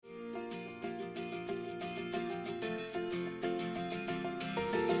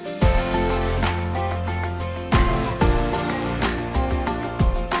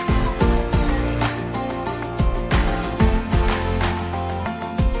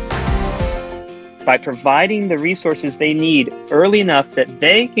by providing the resources they need early enough that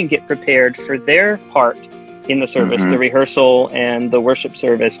they can get prepared for their part in the service, the rehearsal and the worship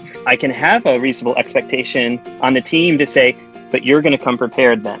service, I can have a reasonable expectation on the team to say, but you're going to come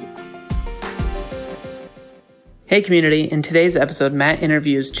prepared then. Hey community, in today's episode, Matt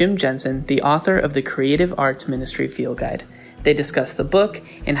interviews Jim Jensen, the author of the Creative Arts Ministry Field Guide. They discuss the book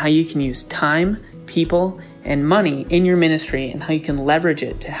and how you can use time, people, and money in your ministry and how you can leverage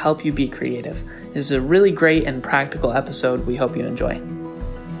it to help you be creative. This is a really great and practical episode. We hope you enjoy.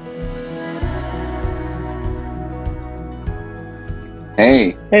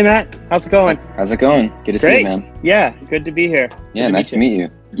 Hey. Hey, Matt. How's it going? How's it going? Good to see you, man. Yeah, good to be here. Yeah, nice to meet you.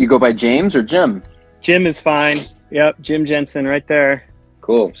 You go by James or Jim? Jim is fine. Yep, Jim Jensen right there.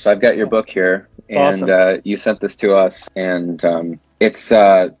 Cool. So I've got your book here, and awesome. You sent this to us, and it's,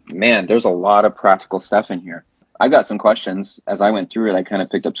 man, there's a lot of practical stuff in here. I got some questions. As I went through it, I kind of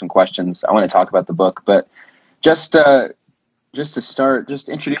picked up some questions. I want to talk about the book, but just to start, just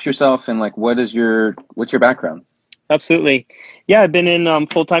introduce yourself and like, what's your background? Absolutely. Yeah, I've been in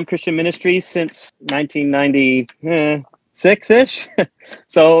full-time Christian ministry since 1996-ish.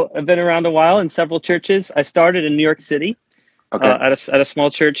 So I've been around a while in several churches. I started in New York City at a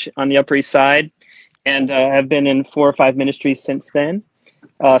small church on the Upper East Side, and have been in 4 or 5 ministries since then.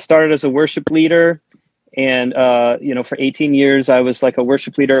 Started as a worship leader, and for 18 years I was like a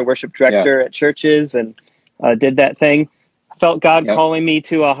worship leader, a worship director at churches, and did that thing. Felt God calling me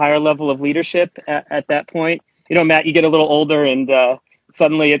to a higher level of leadership at that point. You know, Matt, you get a little older, and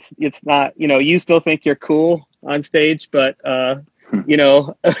suddenly it's not, you still think you're cool on stage, but you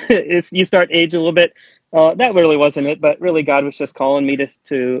start age a little bit. That really wasn't it, but really God was just calling me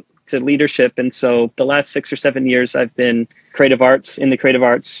to leadership. And so the last 6 or 7 years I've been in the creative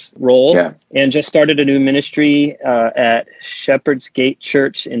arts role, and just started a new ministry at Shepherd's Gate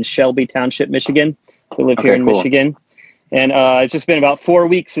Church in Shelby Township, Michigan. To live here in Michigan. And it's just been about 4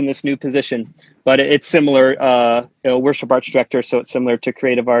 weeks in this new position, but it's similar, worship arts director. So it's similar to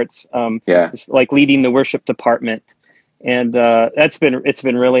creative arts. It's like leading the worship department. And it's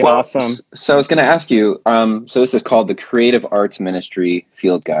been really awesome. So I was going to ask you, so this is called the Creative Arts Ministry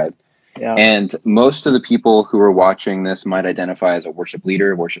Field Guide. Yeah. And most of the people who are watching this might identify as a worship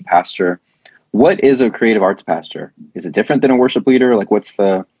leader, worship pastor. What is a creative arts pastor? Is it different than a worship leader? Like what's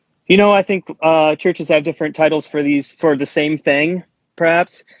the... I think churches have different titles for the same thing,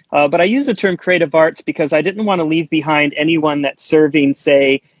 perhaps. But I use the term creative arts because I didn't want to leave behind anyone that's serving,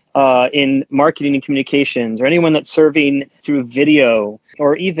 say, in marketing and communications, or anyone that's serving through video,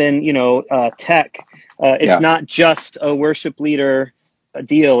 or even, tech. It's not just a worship leader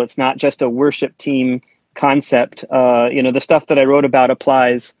deal. It's not just a worship team concept. The stuff that I wrote about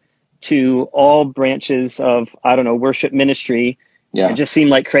applies to all branches of, worship ministry. Yeah. It just seemed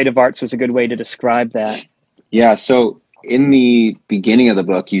like creative arts was a good way to describe that. Yeah. So in the beginning of the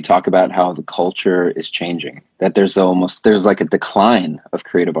book, you talk about how the culture is changing, that there's like a decline of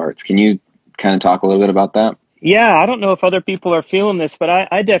creative arts. Can you kind of talk a little bit about that? Yeah. I don't know if other people are feeling this, but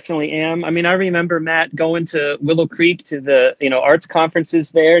I definitely am. I mean, I remember, Matt, going to Willow Creek to the, arts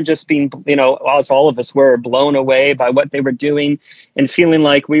conferences there, just being, as all of us were, blown away by what they were doing and feeling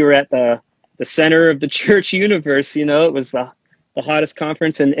like we were at the center of the church universe. It was the hottest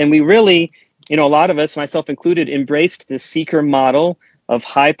conference. And we really, a lot of us, myself included, embraced the seeker model of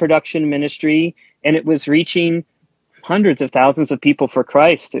high production ministry. And it was reaching hundreds of thousands of people for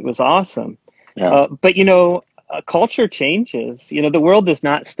Christ. It was awesome. Yeah. But, culture changes. The world does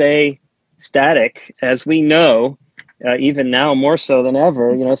not stay static, as we know, even now more so than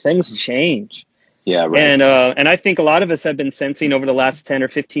ever. Things change. Yeah, right. And I think a lot of us have been sensing over the last 10 or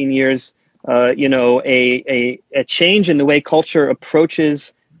 15 years a change in the way culture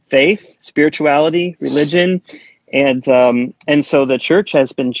approaches faith, spirituality, religion. And so the church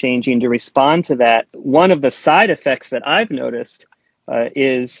has been changing to respond to that. One of the side effects that I've noticed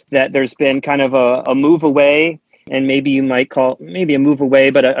is that there's been kind of a move away, and maybe you might call maybe a move away,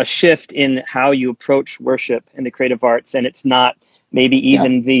 but a shift in how you approach worship in the creative arts. And it's not maybe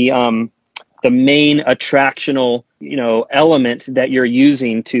even the main attractional element that you're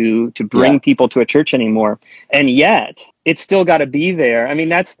using to bring people to a church anymore. And yet it's still got to be there. I mean,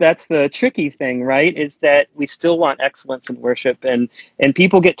 that's the tricky thing, right? Is that we still want excellence in worship, and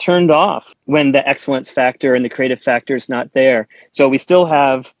people get turned off when the excellence factor and the creative factor is not there. So we still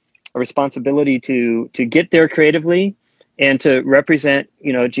have a responsibility to get there creatively and to represent,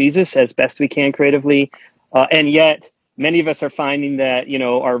 Jesus as best we can creatively. And yet many of us are finding that,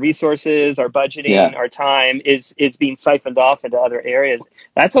 our resources, our budgeting, our time is being siphoned off into other areas.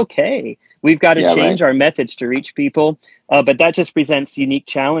 That's okay. We've got to change our methods to reach people. But that just presents unique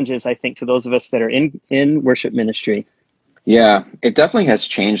challenges, I think, to those of us that are in worship ministry. Yeah, it definitely has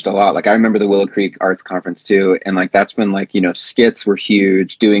changed a lot. Like I remember the Willow Creek Arts Conference too. And like, that's when like, skits were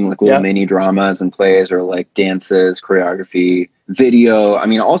huge, doing like little mini dramas and plays, or like dances, choreography, video. I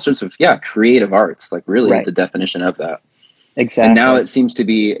mean, all sorts of, creative arts, like really the definition of that. Exactly. And now it seems to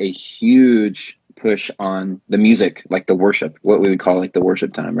be a huge push on the music, like the worship, what we would call like the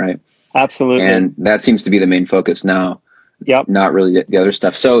worship time, right? Absolutely. And that seems to be the main focus now. Yep. Not really the other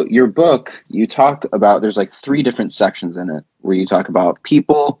stuff. So your book, you talk about, there's like 3 different sections in it where you talk about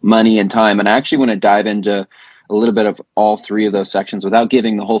people, money, and time. And I actually want to dive into a little bit of all 3 of those sections without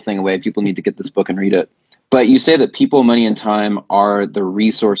giving the whole thing away. People need to get this book and read it. But you say that people, money, and time are the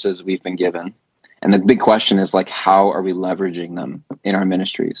resources we've been given. And the big question is like, how are we leveraging them in our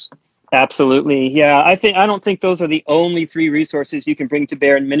ministries? Absolutely. Yeah. I don't think those are the only 3 resources you can bring to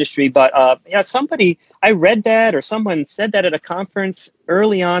bear in ministry, but I read that, or someone said that at a conference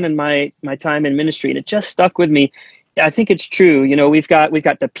early on in my time in ministry, and it just stuck with me. I think it's true. We've got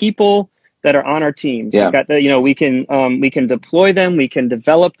the people that are on our teams. Yeah. We've got we can deploy them, we can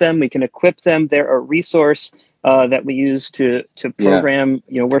develop them, we can equip them. They're a resource that we use to program,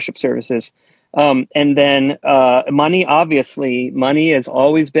 worship services. And then money, obviously, money has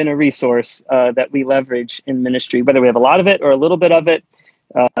always been a resource that we leverage in ministry, whether we have a lot of it or a little bit of it.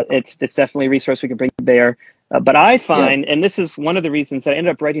 It's definitely a resource we can bring to bear. But I find, and this is one of the reasons that I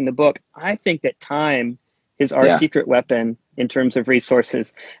ended up writing the book, I think that time is our secret weapon in terms of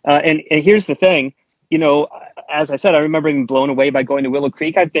resources. And here's the thing, as I said, I remember being blown away by going to Willow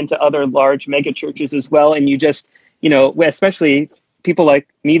Creek. I've been to other large mega churches as well. And you just, especially people like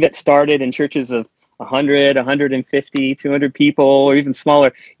me that started in churches of 100, 150, 200 people, or even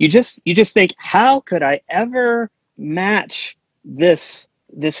smaller, you just think, how could I ever match this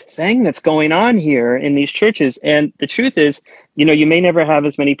thing that's going on here in these churches? And the truth is, you may never have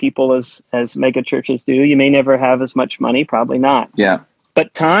as many people as mega churches do. You may never have as much money, probably not. Yeah.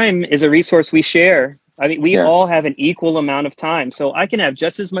 But time is a resource we share. I mean, we all have an equal amount of time. So I can have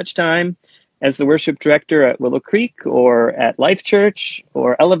just as much time as the worship director at Willow Creek or at Life Church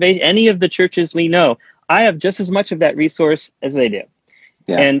or Elevate, any of the churches we know. I have just as much of that resource as they do.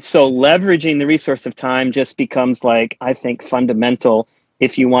 Yeah. And so leveraging the resource of time just becomes, like, I think, fundamental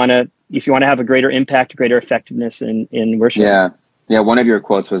if you want to have a greater impact, greater effectiveness in worship. Yeah. One of your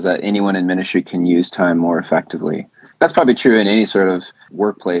quotes was that anyone in ministry can use time more effectively. That's probably true in any sort of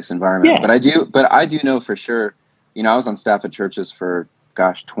workplace environment. Yeah. But I do know for sure, I was on staff at churches for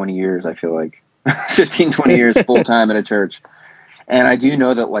 20 years, I feel like 15, 20 years full time at a church. And I do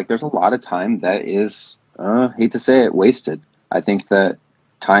know that, like, there's a lot of time that is, hate to say it, wasted. I think that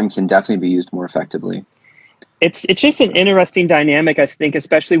time can definitely be used more effectively. It's just an interesting dynamic, I think,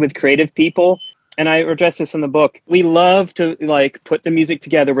 especially with creative people. And I address this in the book. We love to put the music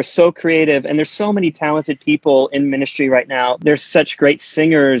together. We're so creative, and there's so many talented people in ministry right now. There's such great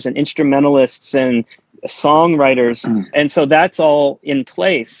singers and instrumentalists and songwriters. And so that's all in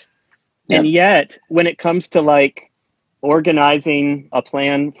place. Yep. And yet when it comes to organizing a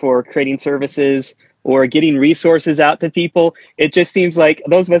plan for creating services or getting resources out to people, it just seems like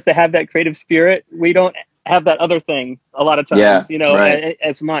those of us that have that creative spirit, we don't have that other thing a lot of times,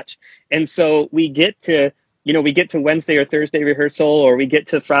 as much. And so we get to Wednesday or Thursday rehearsal, or we get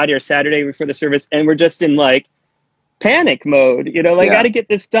to Friday or Saturday before the service, and we're just in panic mode, got to get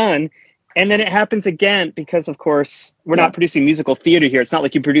this done. And then it happens again because, of course, we're not producing musical theater here. It's not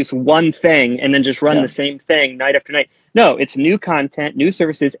like you produce one thing and then just run the same thing night after night. No, it's new content, new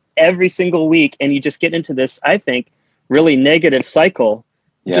services every single week. And you just get into this, I think, really negative cycle,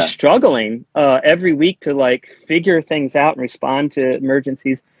 just struggling every week to figure things out and respond to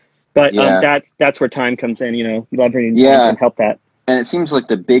emergencies. But that's where time comes in, leveraging time can help that. And it seems like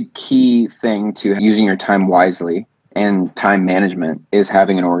the big key thing to using your time wisely and time management is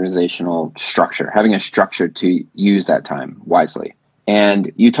having an organizational structure, having a structure to use that time wisely.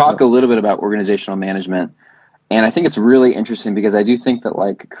 And you talk a little bit about organizational management, and I think it's really interesting because I do think that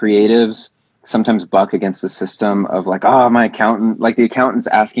creatives sometimes buck against the system of my accountant, the accountant's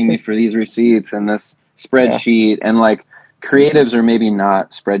asking me for these receipts and this spreadsheet, and creatives are maybe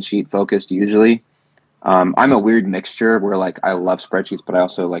not spreadsheet focused usually. I'm a weird mixture where I love spreadsheets, but I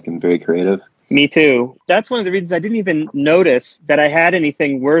also am very creative. Me too. That's one of the reasons I didn't even notice that I had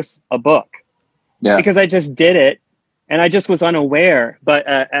anything worth a book. Yeah. Because I just did it and I just was unaware. But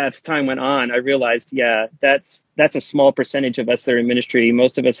as time went on, I realized, that's a small percentage of us that are in ministry.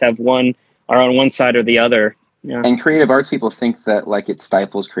 Most of us are on one side or the other. Yeah. And creative arts people think that like it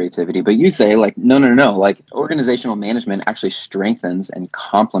stifles creativity, but you say like, no. Like organizational management actually strengthens and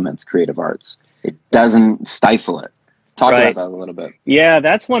complements creative arts. It doesn't stifle it. Talk about that a little bit. Yeah,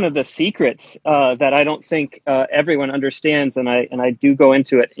 that's one of the secrets that I don't think everyone understands, and I do go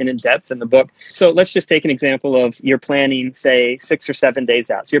into it in depth in the book. So let's just take an example of you're planning, say, 6 or 7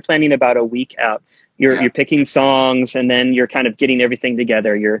 days out. So you're planning about a week out. You're picking songs, and then you're kind of getting everything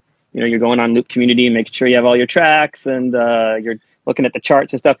together. You're going on Loop Community and making sure you have all your tracks, and you're looking at the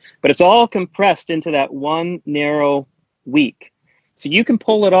charts and stuff. But it's all compressed into that one narrow week. So you can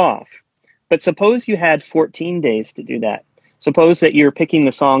pull it off. But suppose you had 14 days to do that. Suppose that you're picking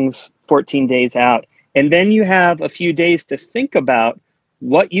the songs 14 days out, and then you have a few days to think about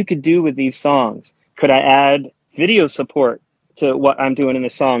what you could do with these songs. Could I add video support to what I'm doing in the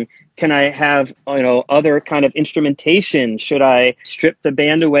song? Can I have, other kind of instrumentation? Should I strip the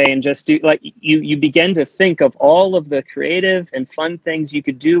band away and just do, like, you begin to think of all of the creative and fun things you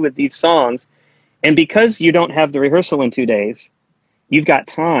could do with these songs. And because you don't have the rehearsal in 2 days, you've got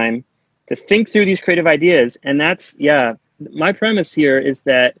time to think through these creative ideas. And that's, my premise here is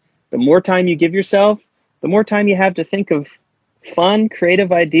that the more time you give yourself, the more time you have to think of fun,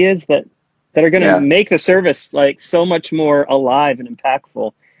 creative ideas that are going to make the service like so much more alive and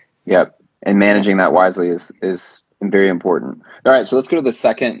impactful. Yep. And managing that wisely is very important. All right. So let's go to the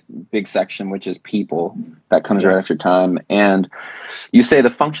second big section, which is people. That comes right after time. And you say the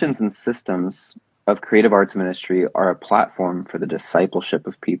functions and systems of creative arts ministry are a platform for the discipleship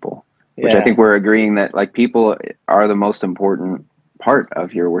of people. Which I think we're agreeing that like people are the most important part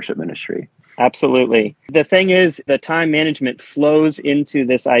of your worship ministry. Absolutely. The thing is, the time management flows into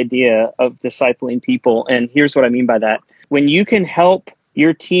this idea of discipling people. And here's what I mean by that. When you can help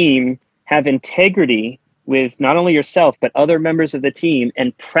your team have integrity with not only yourself, but other members of the team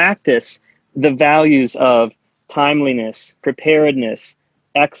and practice the values of timeliness, preparedness,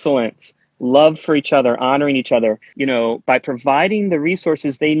 excellence, love for each other, honoring each other, by providing the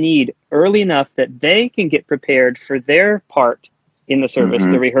resources they need early enough that they can get prepared for their part in the service,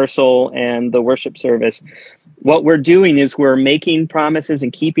 the rehearsal and the worship service. What we're doing is we're making promises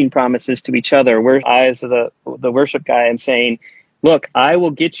and keeping promises to each other. I, as the worship guy, am saying, look, I will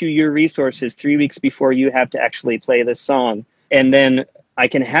get you your resources 3 weeks before you have to actually play this song. And then I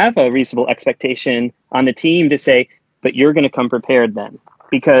can have a reasonable expectation on the team to say, but you're going to come prepared then,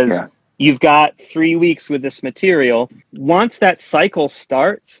 because you've got 3 weeks with this material. Once that cycle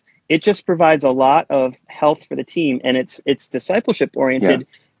starts, it just provides a lot of health for the team, and it's discipleship oriented.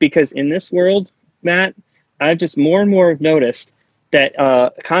 Because in this world, Matt, I've just more and more noticed that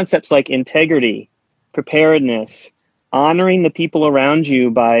concepts like integrity, preparedness, honoring the people around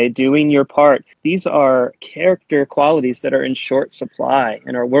you by doing your part, these are character qualities that are in short supply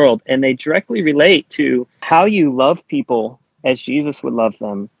in our world, and they directly relate to how you love people as Jesus would love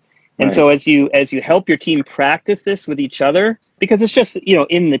them. And so as you help your team practice this with each other, because it's just,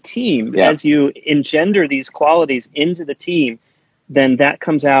 in the team, as you engender these qualities into the team, then that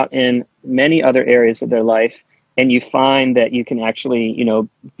comes out in many other areas of their life. And you find that you can actually,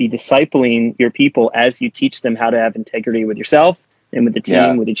 be discipling your people as you teach them how to have integrity with yourself and with the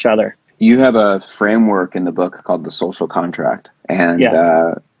team, with each other. You have a framework in the book called The Social Contract. And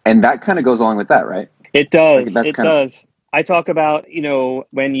that kind of goes along with that, right? It does. It does. I talk about,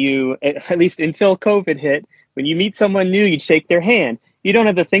 when you, at least until COVID hit, when you meet someone new, you shake their hand. You don't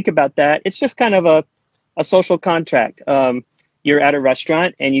have to think about that. It's just kind of a social contract. You're at a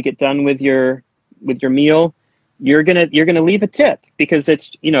restaurant and you get done with your meal. You're gonna leave a tip, because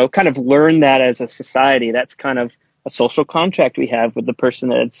it's, kind of learn that as a society. That's kind of a social contract we have with the person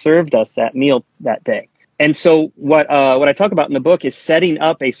that had served us that meal that day. And so what I talk about in the book is setting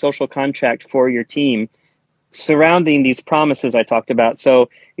up a social contract for your team surrounding these promises I talked about. So,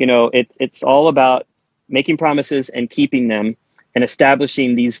 it's all about making promises and keeping them, and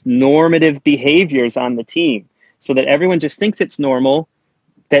establishing these normative behaviors on the team so that everyone just thinks it's normal,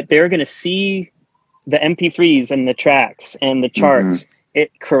 that they're going to see the MP3s and the tracks and the charts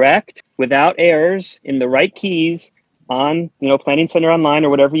it correct without errors in the right keys on, Planning Center Online or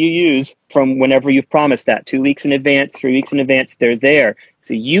whatever you use from whenever you've promised that 2 weeks in advance, 3 weeks in advance, they're there.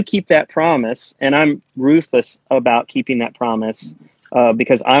 So you keep that promise, and I'm ruthless about keeping that promise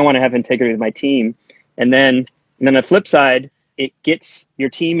because I want to have integrity with my team. And then on the flip side, it gets your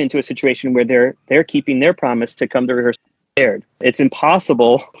team into a situation where they're keeping their promise to come to rehearsal prepared. It's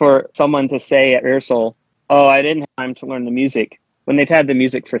impossible for someone to say at rehearsal, "Oh, I didn't have time to learn the music," when they've had the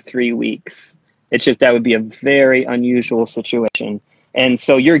music for 3 weeks. It's just, that would be a very unusual situation. And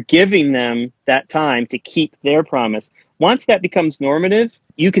so you're giving them that time to keep their promise. once that becomes normative,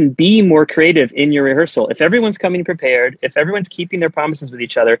 you can be more creative in your rehearsal. If everyone's coming prepared, if everyone's keeping their promises with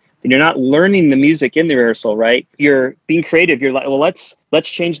each other, then you're not learning the music in the rehearsal, right? You're being creative. You're like, well, let's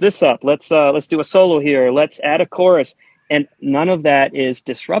change this up. Let's do a solo here. Let's add a chorus. And none of that is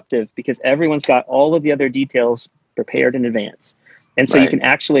disruptive because everyone's got all of the other details prepared in advance. And so you can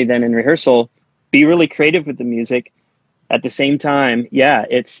actually then in rehearsal be really creative with the music. At the same time,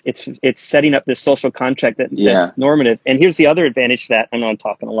 it's setting up this social contract that's normative. And here's the other advantage to that. I know I'm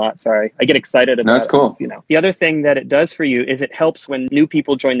talking a lot. Sorry. I get excited about that's cool. it. The other thing that it does for you is it helps when new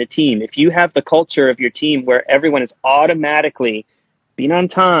people join the team. If you have the culture of your team where everyone is automatically being on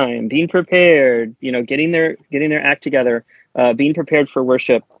time, being prepared, getting their act together, being prepared for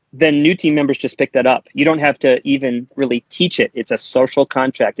worship, then new team members just pick that up. You don't have to even really teach it. It's a social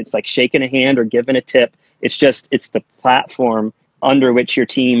contract. It's like shaking a hand or giving a tip. It's the platform under which your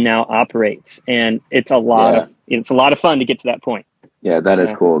team now operates. And it's a lot of fun to get to that point. Yeah, that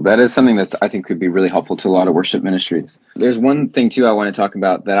is cool. That is something that I think could be really helpful to a lot of worship ministries. There's one thing too I want to talk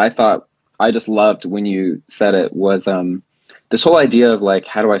about that I thought I just loved when you said it was this whole idea of like,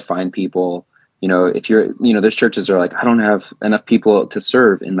 how do I find people? If you're, there's churches that are like, I don't have enough people to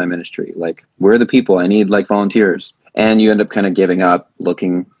serve in my ministry. Like, where are the people? I need like volunteers. And you end up kind of giving up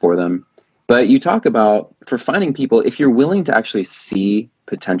looking for them. But you talk about for finding people, if you're willing to actually see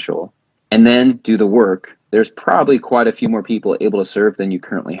potential and then do the work, there's probably quite a few more people able to serve than you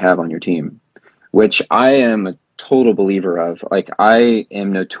currently have on your team, which I am a total believer of. Like, I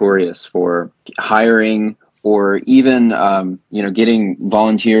am notorious for hiring or even, getting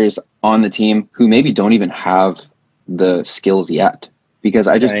volunteers on the team who maybe don't even have the skills yet, because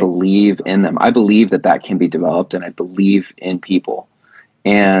I just believe in them. I believe that can be developed, and I believe in people.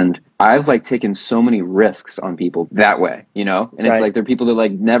 And I've like taken so many risks on people that way, and it's like, they're people that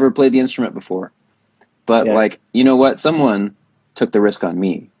like never played the instrument before, but like, you know what, someone took the risk on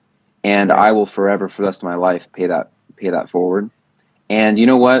me, and I will forever for the rest of my life pay that forward. And you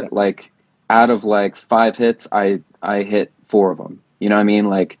know what, like out of like 5 hits, I hit 4 of them. You know what I mean?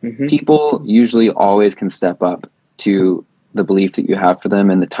 Like people usually always can step up to the belief that you have for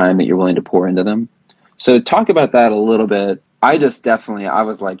them and the time that you're willing to pour into them. So talk about that a little bit. I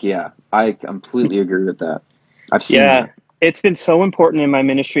was like, I completely agree with that. I've seen it. It's been so important in my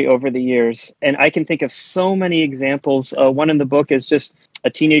ministry over the years. And I can think of so many examples. One in the book is just a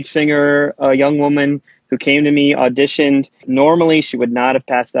teenage singer, a young woman who came to me, auditioned. Normally, she would not have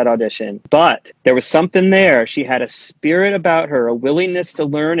passed that audition, but there was something there. She had a spirit about her, a willingness to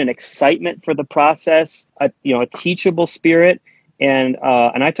learn, an excitement for the process, a teachable spirit. And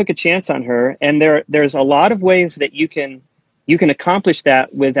I took a chance on her. And there's a lot of ways that you can accomplish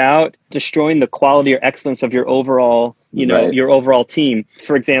that without destroying the quality or excellence of your overall, your overall team.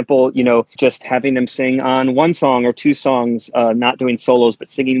 For example, just having them sing on 1 song or 2 songs, not doing solos, but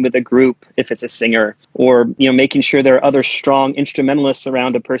singing with a group if it's a singer, or, making sure there are other strong instrumentalists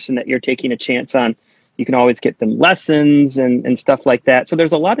around a person that you're taking a chance on. You can always get them lessons and stuff like that. So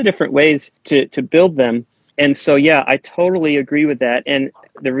there's a lot of different ways to build them. And so, I totally agree with that. And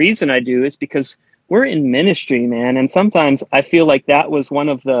the reason I do is because we're in ministry, man. And sometimes I feel like that was one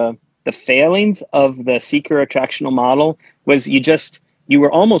of the failings of the seeker attractional model, was you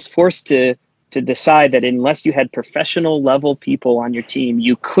were almost forced to decide that unless you had professional level people on your team,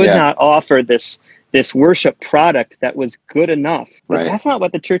 you could not offer this worship product that was good enough. But that's not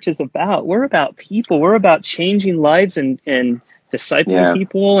what the church is about. We're about people. We're about changing lives and discipling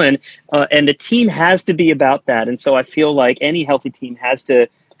people. And the team has to be about that. And so I feel like any healthy team has to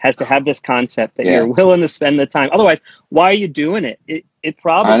have this concept that you're willing to spend the time. Otherwise, why are you doing it? It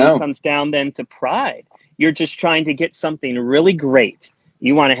probably comes down then to pride. You're just trying to get something really great.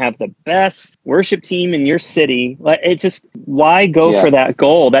 You want to have the best worship team in your city. Why go for that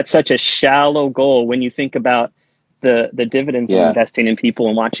goal? That's such a shallow goal when you think about the dividends of investing in people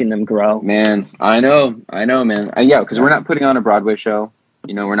and watching them grow. Man, I know, man. Because we're not putting on a Broadway show.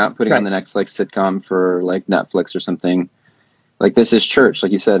 We're not putting on the next like sitcom for like Netflix or something. Like, this is church,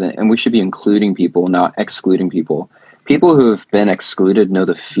 like you said, and we should be including people, not excluding people. People who have been excluded know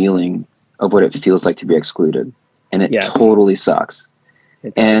the feeling of what it feels like to be excluded, and it totally sucks.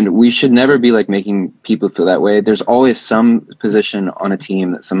 And we should never be like making people feel that way. There's always some position on a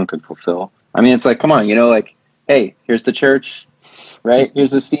team that someone could fulfill. I mean, it's like, come on, like, hey, here's the church, right? Here's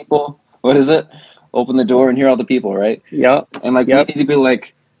the steeple. What is it? Open the door and hear all the people, right? Yeah. And like, we need to be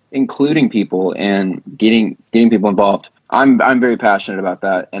like including people and getting people involved. I'm very passionate about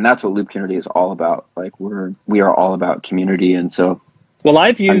that, and that's what Loop Community is all about. Like, we are all about community, and so Well,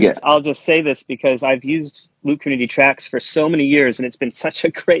 I'll just say this because I've used Loop Community Tracks for so many years, and it's been such a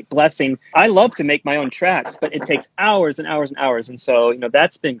great blessing. I love to make my own tracks, but it takes hours and hours and hours. And so,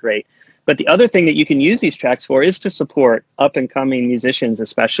 that's been great. But the other thing that you can use these tracks for is to support up and coming musicians,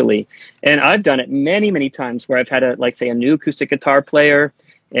 especially. And I've done it many, many times where I've had a new acoustic guitar player,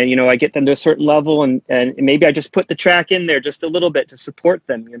 and, I get them to a certain level, and maybe I just put the track in there just a little bit to support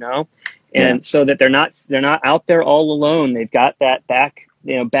them, and so that they're not out there all alone. They've got that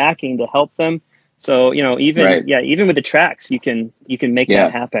backing to help them. So, even with the tracks, you can make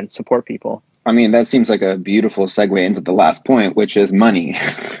that happen, support people. I mean, that seems like a beautiful segue into the last point, which is money.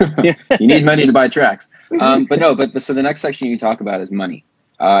 You need money to buy tracks. So the next section you talk about is money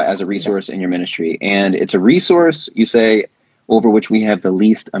as a resource in your ministry. And it's a resource, you say, over which we have the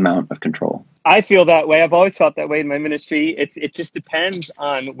least amount of control. I feel that way. I've always felt that way in my ministry. It just depends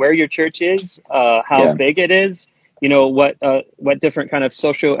on where your church is, how big it is, what different kind of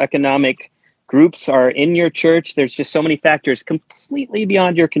socioeconomic groups are in your church. There's just so many factors completely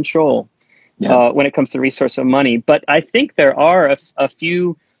beyond your control when it comes to the resource of money. But I think there are a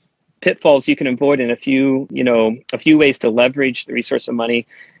few pitfalls you can avoid and a few ways to leverage the resource of money.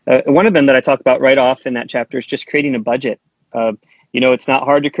 One of them that I talk about right off in that chapter is just creating a budget. It's not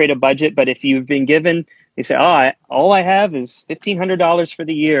hard to create a budget, but if you've been given, you say, all I have is $1,500 for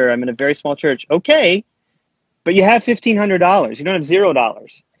the year. I'm in a very small church. Okay, but you have $1,500. You don't have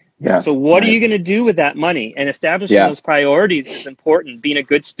 $0. Yeah. So what are you going to do with that money? And establishing those priorities is important. Being a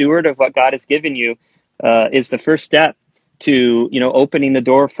good steward of what God has given you is the first step to, opening the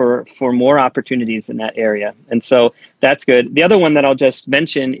door for more opportunities in that area. And so that's good. The other one that I'll just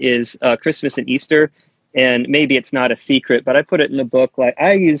mention is Christmas and Easter. And maybe it's not a secret, but I put it in the book. Like,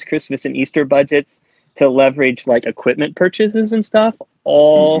 I use Christmas and Easter budgets to leverage equipment purchases and stuff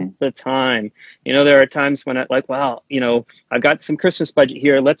all the time. There are times when I've got some Christmas budget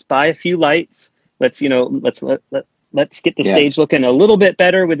here. Let's buy a few lights. Let's get the stage looking a little bit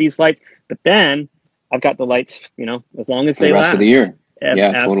better with these lights. But then I've got the lights, as long as they last. The rest of the year.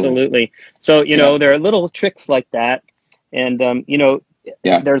 Yeah, absolutely. Totally. So, there are little tricks like that. And,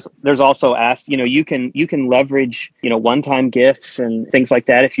 there's also you can leverage, one-time gifts and things like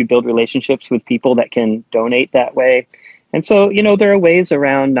that if you build relationships with people that can donate that way. And so, there are ways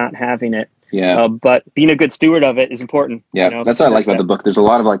around not having it. Yeah. But being a good steward of it is important. Yeah. That's what I like about the book. There's a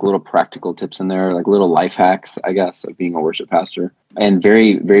lot of little practical tips in there, little life hacks, I guess, of being a worship pastor, and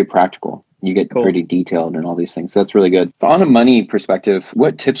very, very practical. You get pretty detailed and all these things. So that's really good. On a money perspective,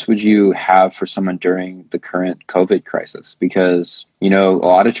 what tips would you have for someone during the current COVID crisis? Because, a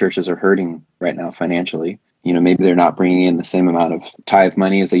lot of churches are hurting right now financially. Maybe they're not bringing in the same amount of tithe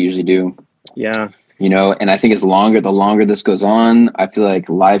money as they usually do. Yeah. And I think the longer this goes on, I feel like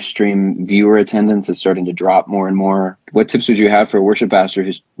live stream viewer attendance is starting to drop more and more. What tips would you have for a worship pastor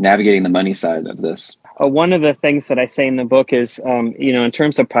who's navigating the money side of this? One of the things that I say in the book is, in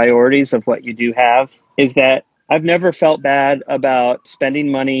terms of priorities of what you do have, is that I've never felt bad about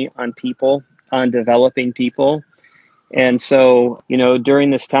spending money on people, on developing people. And so, during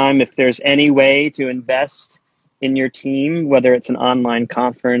this time, if there's any way to invest in your team, whether it's an online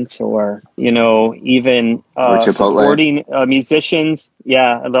conference or, even supporting musicians.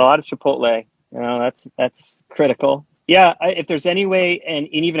 Yeah, a lot of Chipotle. That's critical. Yeah, if there's any way, and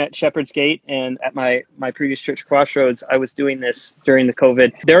even at Shepherd's Gate and at my previous church, Crossroads, I was doing this during the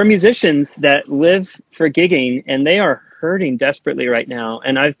COVID. There are musicians that live for gigging, and they are hurting desperately right now.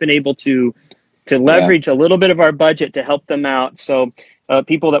 And I've been able to leverage a little bit of our budget to help them out. So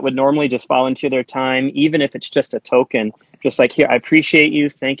people that would normally just volunteer their time, even if it's just a token, just like, here, I appreciate you.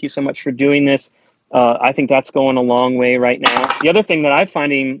 Thank you so much for doing this. I think that's going a long way right now. The other thing that I'm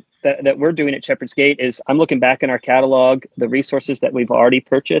finding that we're doing at Shepherd's Gate is I'm looking back in our catalog, the resources that we've already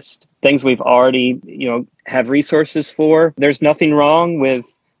purchased, things we've already, have resources for. There's nothing wrong with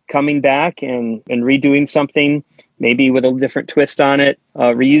coming back and redoing something, maybe with a different twist on it,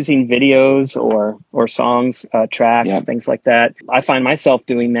 reusing videos or songs, tracks, things like that. I find myself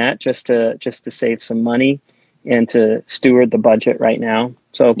doing that just to save some money and to steward the budget right now.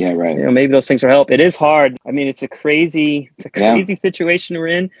 So maybe those things will help. It is hard. I mean, it's a crazy situation we're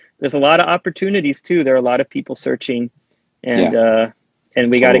in. There's a lot of opportunities too. There are a lot of people searching, and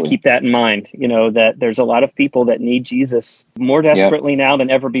we got to keep that in mind. That there's a lot of people that need Jesus more desperately now than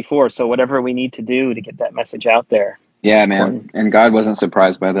ever before. So whatever we need to do to get that message out there. Yeah, man. And God wasn't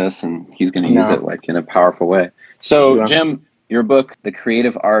surprised by this, and He's going to use it in a powerful way. So, Jim, your book, The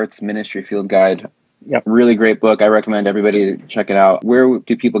Creative Arts Ministry Field Guide. Yep. Really great book. I recommend everybody to check it out. Where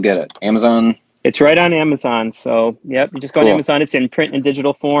do people get it? Amazon? It's right on Amazon. So, you just go on Amazon. It's in print and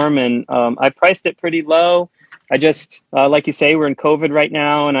digital form. And I priced it pretty low. I just, like you say, we're in COVID right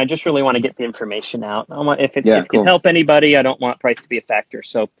now, and I just really want to get the information out. If it can help anybody, I don't want price to be a factor.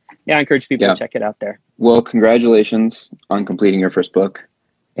 So I encourage people to check it out there. Well, congratulations on completing your first book.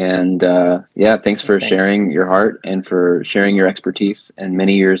 And thanks for sharing your heart and for sharing your expertise and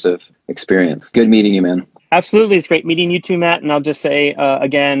many years of experience. Good meeting you, man. Absolutely. It's great meeting you too, Matt. And I'll just say,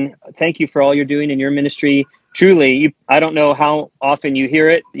 again, thank you for all you're doing in your ministry. Truly, I don't know how often you hear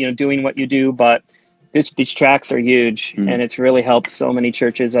it, doing what you do, but these tracks are huge, and it's really helped so many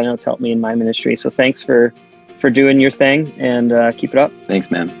churches. I know it's helped me in my ministry. So thanks for doing your thing, and keep it up.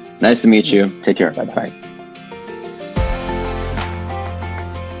 Thanks, man. Nice to meet you. Take care. Bye-bye.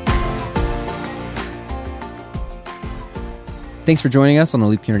 Thanks for joining us on the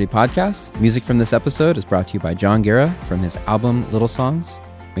Leap Community Podcast. Music from this episode is brought to you by John Guerra from his album Little Songs.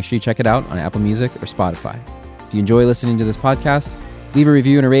 Make sure you check it out on Apple Music or Spotify. If you enjoy listening to this podcast, leave a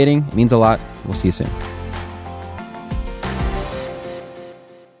review and a rating. It means a lot. We'll see you soon.